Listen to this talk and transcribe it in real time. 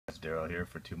Daryl here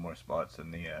for 2 more spots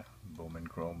in the Bowman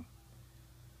Chrome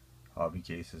hobby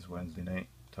cases Wednesday night.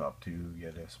 Top 2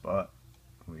 get a spot.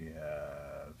 We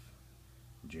have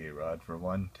J-Rod for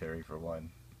 1, Terry for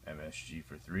 1, MSG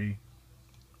for 3,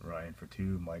 Ryan for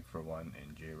 2, Mike for 1,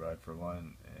 and J-Rod for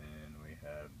 1, and we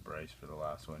have Bryce for the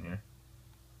last one here.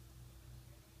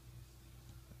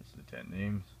 That's the 10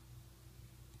 names.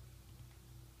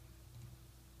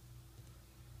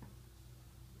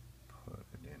 Put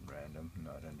it in random,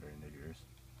 not under integers.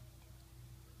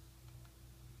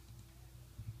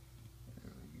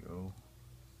 There we go.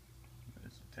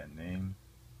 There's the 10 names.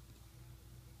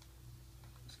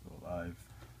 Let's go live.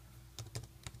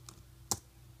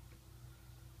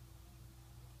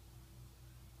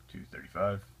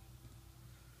 $2.35.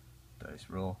 Dice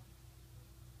roll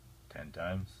 10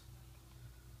 times.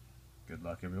 Good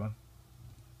luck, everyone.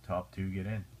 Top 2 get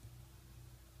in.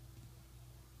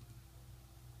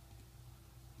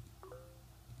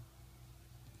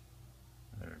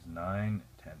 There's 9,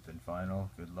 10th and final.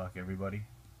 Good luck, everybody.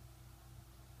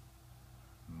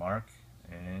 Mark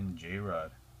and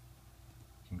J-Rod.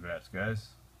 Congrats, guys.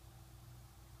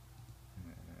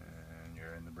 And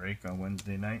you're in the break on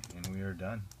Wednesday night, and we are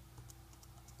done.